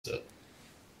it.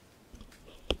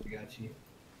 I got you.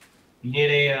 You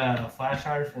need a flash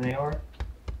hider for an AR?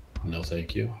 No,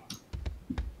 thank you.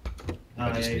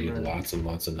 I just need lots and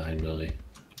lots of 9 milli.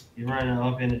 You're running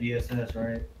up into DSS,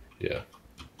 right? Yeah.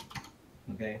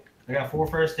 Okay. I got 4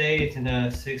 first aids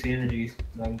and 6 energies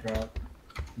that I can drop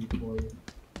for you.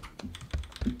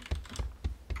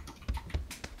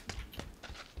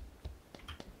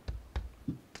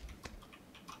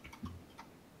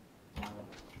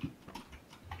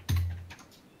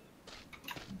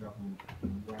 Drop them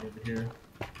right over here.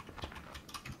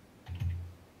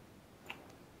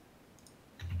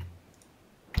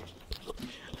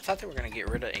 I thought they were going to get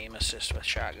rid of aim assist with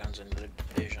shotguns in the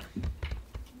division.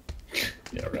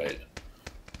 Yeah, right.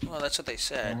 Well, that's what they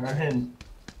said. I'm heading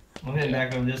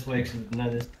back over this way because none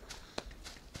of this.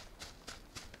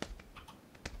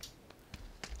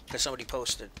 Because somebody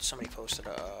posted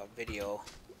a video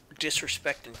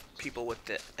disrespecting people with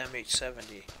the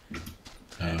MH70.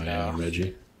 And, yeah,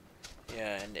 Reggie.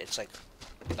 Yeah, and it's like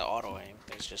the auto aim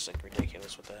is just like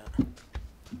ridiculous with that.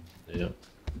 Yep.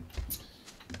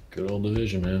 Good old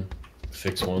division, man.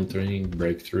 Fix 1 thing,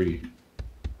 break 3.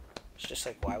 It's just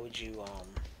like, why would you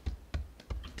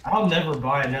I'll never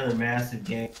buy another massive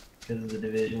game because of the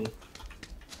division.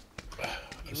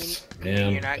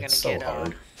 Man, you're not gonna so get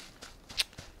hard.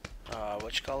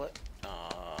 What you call it?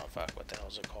 Fuck, what the hell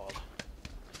is it called?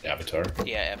 Avatar.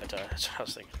 Yeah, Avatar. That's what I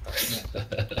was thinking.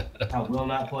 I will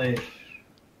not play it.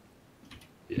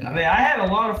 Yeah. I mean, I had a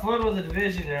lot of fun with the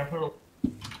division, and I put a.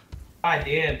 God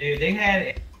damn, dude, they had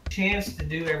a chance to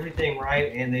do everything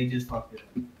right, and they just fucked it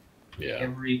up. Yeah.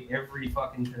 Every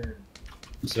fucking turn.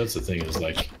 So that's the thing is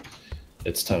like,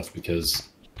 it's tough because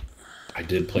I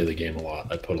did play the game a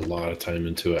lot. I put a lot of time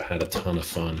into it, had a ton of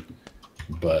fun,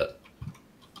 but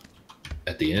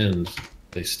at the end,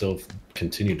 they still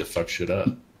continued to fuck shit up.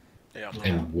 Yeah.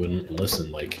 And wouldn't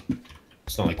listen. Like,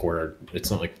 it's not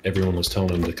like everyone was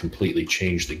telling them to completely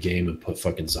change the game and put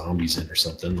fucking zombies in or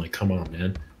something. Like, come on,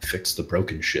 man, fix the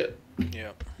broken shit.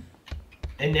 Yeah.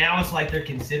 And now it's like they're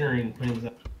considering putting.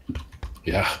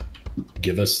 Yeah.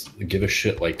 Give us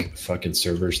shit like fucking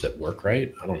servers that work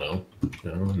right. I don't know.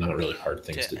 No, not really hard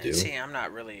things to do. See, I'm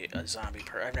not really a zombie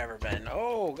person. I've never been.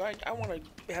 Oh, I want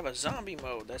to have a zombie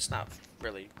mode. That's not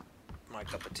really my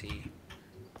cup of tea.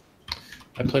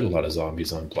 I played a lot of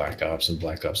zombies on Black Ops and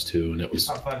Black Ops 2, and it was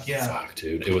fuck,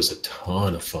 dude. It was a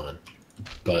ton of fun,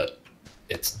 but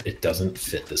it doesn't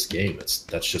fit this game.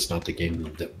 That's just not the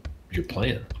game that you're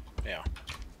playing. Yeah.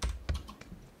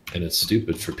 And it's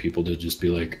stupid for people to just be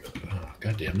like, oh,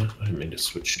 God damn it, I didn't mean to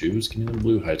switch shoes. Give me the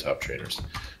blue high top trainers.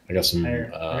 I got some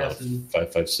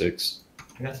 5.56.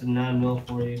 I got some 9 mil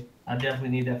for you. I definitely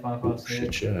need that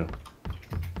 5.56. Shit, yeah.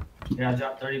 Yeah, I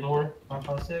dropped 30 more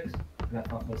 5.56. I got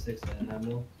 5.6 and 9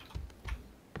 mil.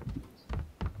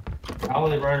 I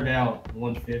only run about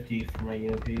 150 for my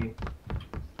UMP.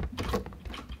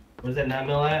 Where's that 9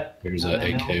 mil at? Here's an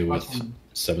AK with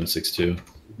 7.62.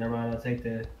 Never mind, I'll take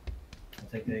the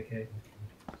AK.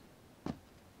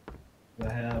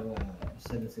 I have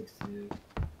 7.62.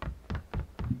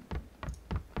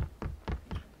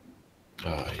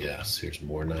 Ah, yes. Here's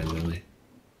more 9 milli.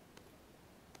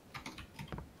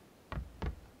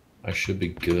 I should be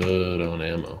good on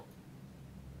ammo.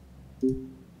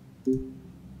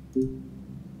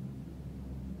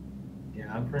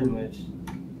 Yeah, I'm pretty much.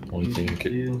 Only thing I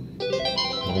can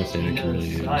really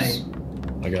use.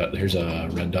 Here's a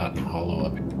red dot and hollow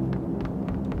up.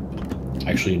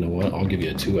 Actually, you know what? I'll give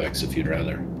you a 2x if you'd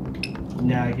rather.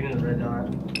 Nah, give me the red dot.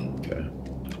 Okay.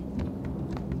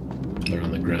 They're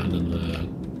on the ground in the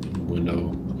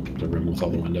window, the room with all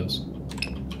the windows.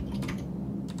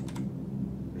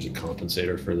 There's a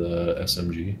compensator for the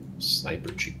SMG.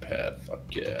 Sniper cheek pad.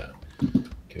 Fuck yeah.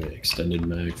 Give me an extended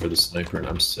mag for the sniper and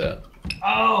I'm set.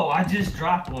 Oh, I just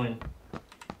dropped one.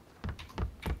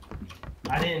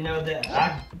 I didn't know that.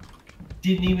 I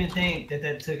didn't even think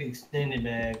that took extended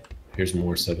mag. Here's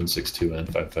more 7.62 and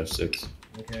 5.56.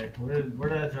 Okay, where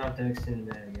did I drop that extended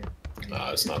mag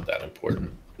at? It's not that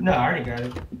important. No, I already got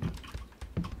it.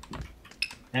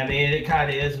 I mean, it kind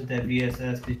of is with that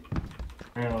VSS.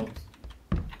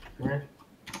 Right?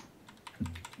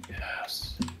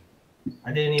 Yes.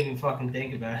 I didn't even fucking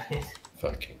think about it.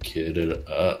 Fucking kid it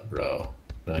up, bro.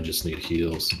 I just need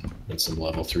heals and some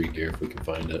level 3 gear if we can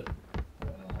find it.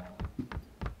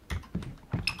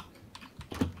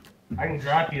 I can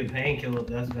drop you a painkiller,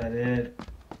 that's about it.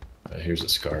 Here's a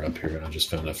scar up here. I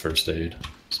just found a first aid.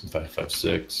 Some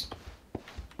 5.56.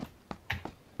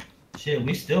 Shit,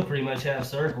 we still pretty much have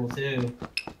circle too.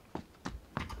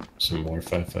 Some more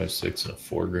 5.56 and a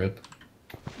 4 grip.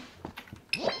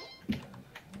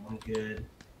 I'm good.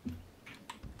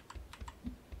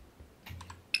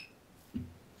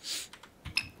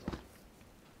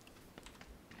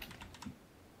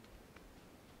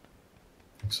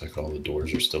 Looks like all the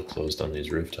doors are still closed on these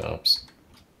rooftops.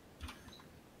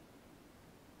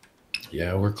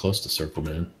 Yeah, we're close to Circle,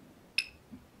 man.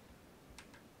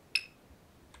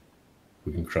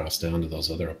 We can cross down to those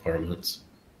other apartments.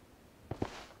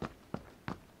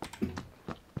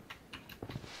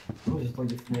 I'm just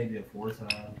looking for maybe a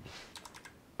 4-time.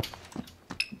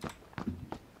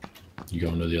 You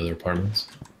going to the other apartments?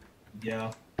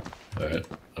 Yeah. All right,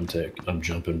 I'm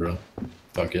jumping, bro.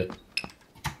 Fuck it.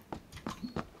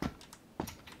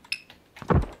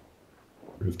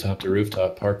 Rooftop to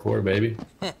rooftop parkour, baby.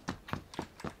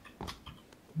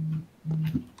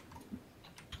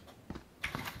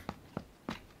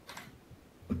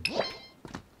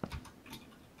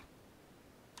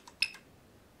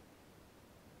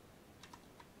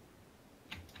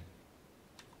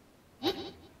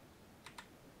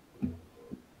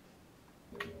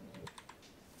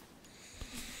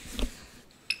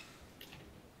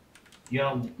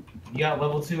 You got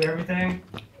level 2 everything?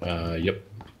 Yep.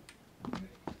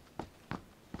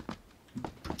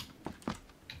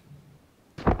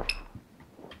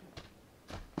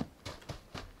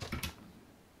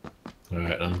 All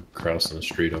right, I'm crossing the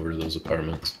street over to those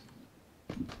apartments.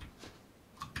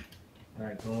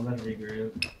 Alright, cool. I'm about to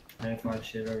regroup. I ain't find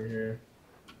shit over here.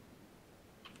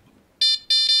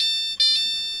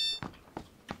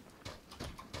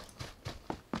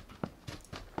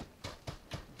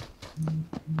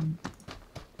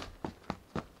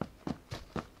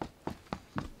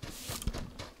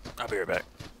 I'll be right back.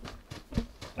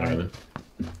 All right, man.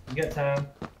 You got time?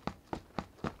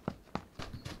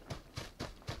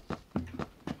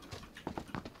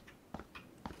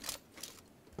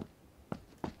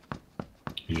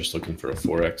 You just looking for a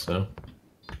 4X now?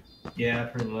 Yeah,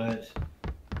 pretty much.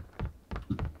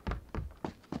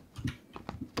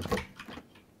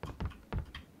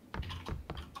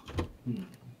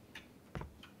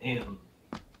 Damn.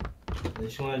 I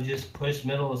just want to just push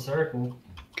middle of the circle.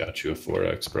 Got you a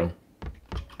 4X, bro.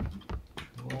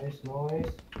 Nice.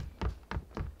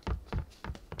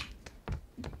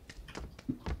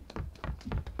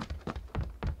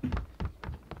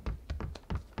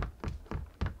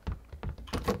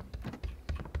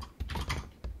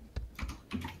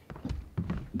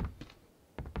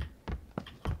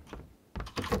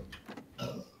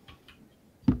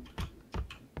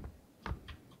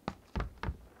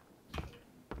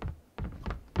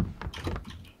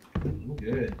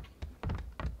 Good.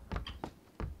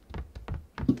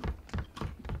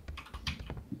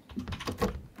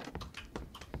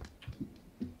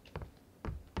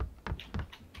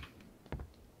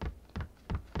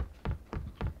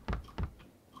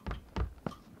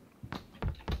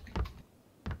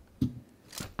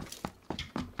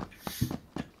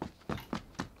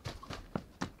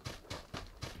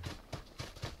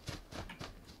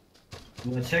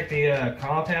 You want to check the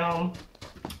compound?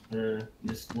 Or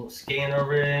just scan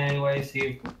over it anyway, see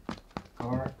if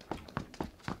car.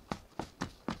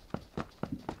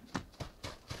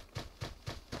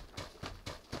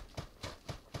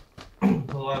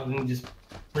 Well, we can just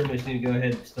pretty much need to go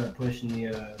ahead and start pushing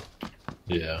the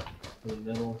Yeah. the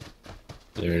middle.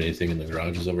 Is there anything in the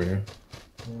garages over here?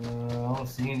 I don't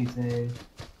see anything.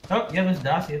 Oh, yeah, there's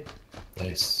Dacia.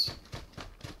 Nice.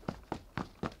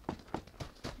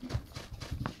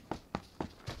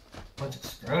 Bunch of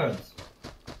scrubs.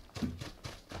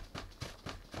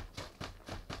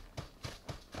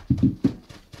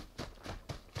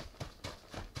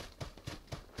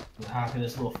 Hop in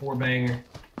this little 4-banger.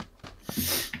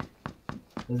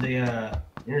 There's a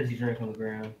energy drink on the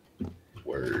ground.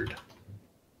 Word.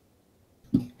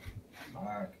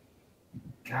 Fuck.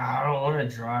 God, I don't want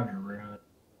to drive to run.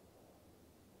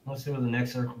 Let's see where the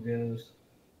next circle goes.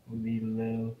 We'll even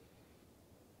move.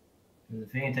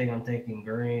 If anything, I'm thinking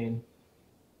green.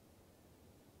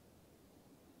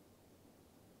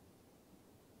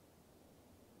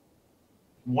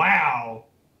 Wow.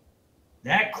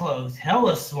 That closed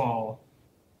hella small.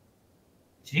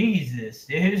 Jesus,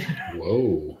 dude.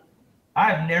 Whoa.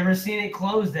 I've never seen it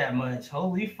close that much.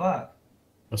 Holy fuck.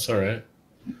 That's all right.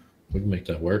 We can make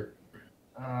that work.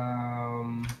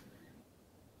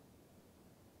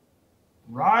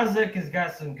 Rozek has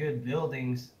got some good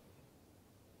buildings.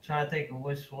 Trying to think of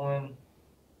which one.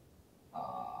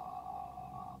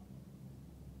 I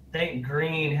think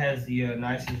green has the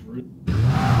nicest roof.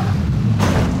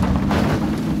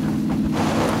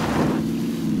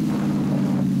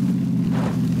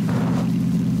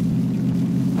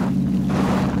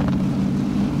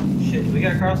 Shit, do we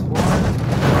gotta cross the water?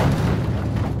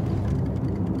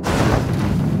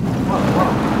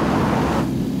 Whoa.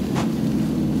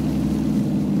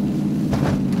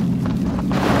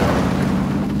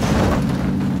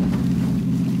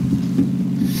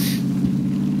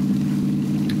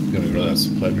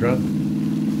 Pipe drop?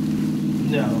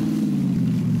 No.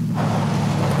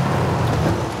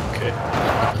 Okay.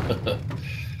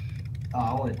 Oh,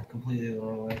 I went completely the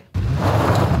wrong way.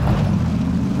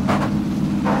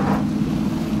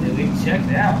 Then we checked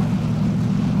it out.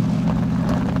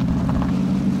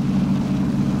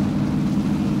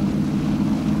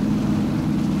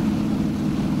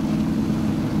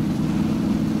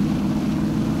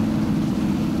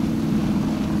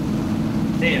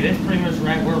 Damn, that's pretty much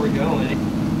right where we're going.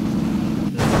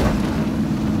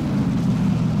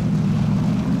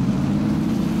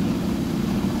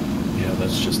 Yeah,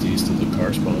 that's just east of the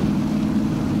car spawn.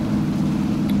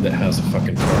 That has a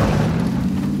fucking car in it.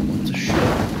 What the shit?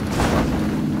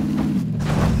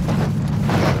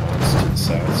 Shots to the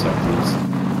south, southeast.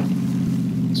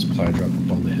 Supply drop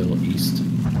up on the hill east.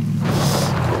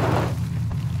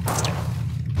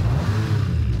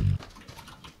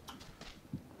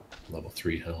 Level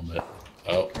 3 helmet.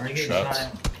 Oh, shots.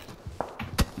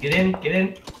 Get in, get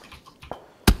in.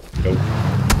 Go.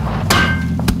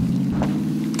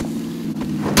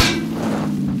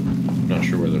 Not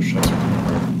sure where those shots are coming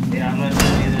from. Yeah, I'm not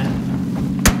sure either.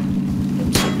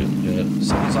 I'm so good. Yeah.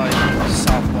 Sounds like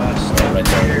southwest. Oh, right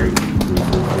there.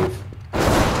 Roof.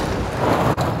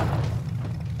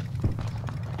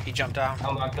 He jumped down.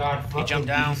 Oh my god, He jumped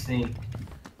down.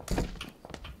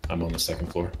 I'm on the second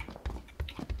floor.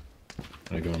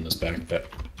 I go in this back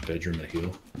bedroom to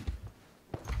heal.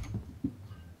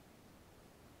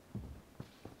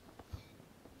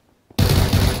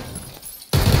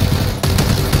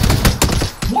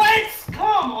 What?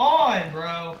 Come on,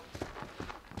 bro.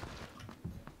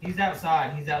 He's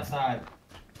outside. He's outside.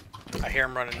 I hear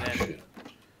him running Oh, in. shit.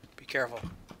 Be careful.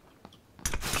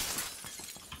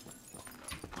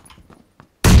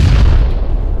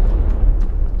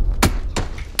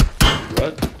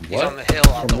 What? He's What? on the hill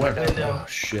out the From where? window. Oh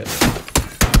shit.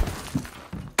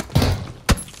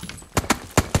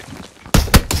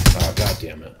 Oh god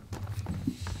damn it.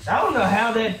 I don't know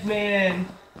how that man.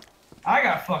 I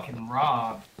got fucking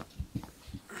robbed.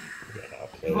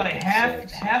 Like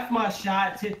half my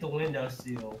shots hit the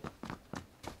windowsill.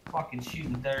 Fucking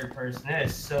shooting third person. That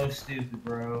is so stupid,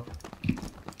 bro.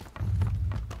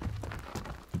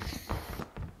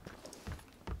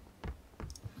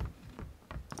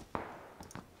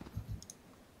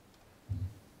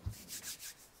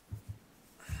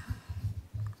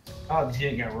 Oh,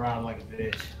 Jig got robbed like a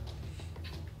bitch.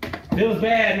 Feels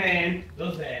bad, man.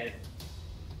 Feels bad.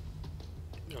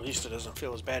 At least it doesn't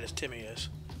feel as bad as Timmy is.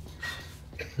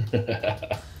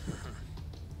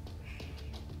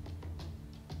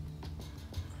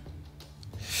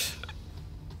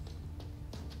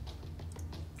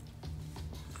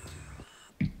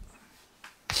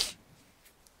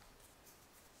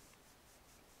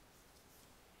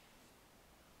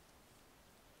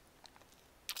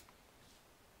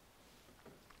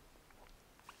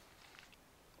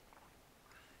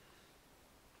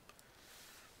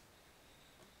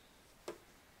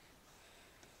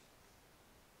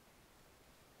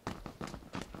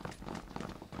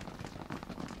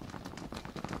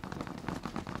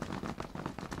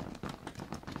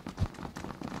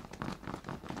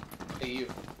 Hey, you.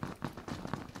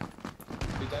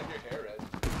 You dyed your hair red.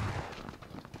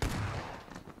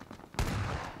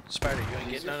 Spyder, you ain't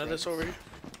getting none of this over here?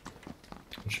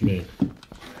 What you mean?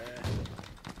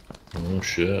 Oh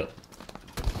shit.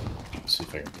 Let's see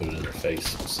if I can put it in her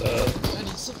face. What's up? 那你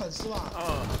是粉丝吧？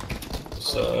 Oh,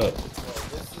 What's up?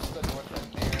 This is the Northern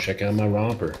Mayor. Check out my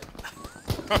romper.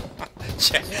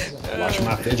 check, Watch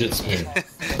my fidget spin.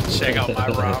 check out my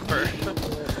romper.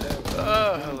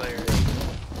 Oh, hilarious.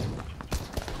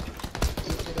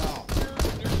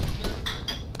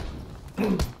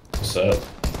 What's up?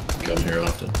 Come here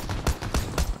often.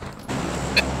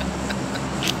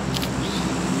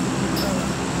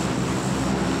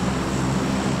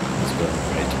 Let's go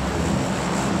right.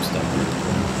 Stop here.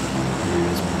 Here he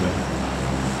is. We go.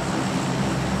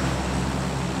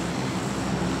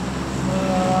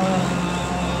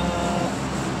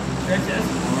 Stretch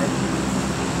Escobar.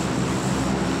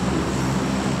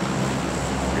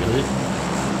 Really?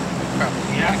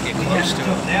 Probably Yeah, get we close have to to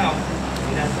jump him. now.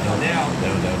 We have to jump now.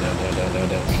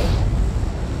 Down.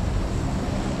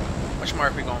 Which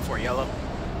mark we going for? Yellow?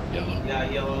 Yellow. Yeah,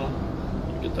 yellow.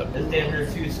 Get that. There's damn near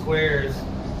 2 squares.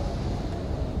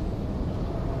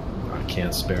 I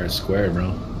can't spare a square,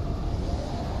 bro.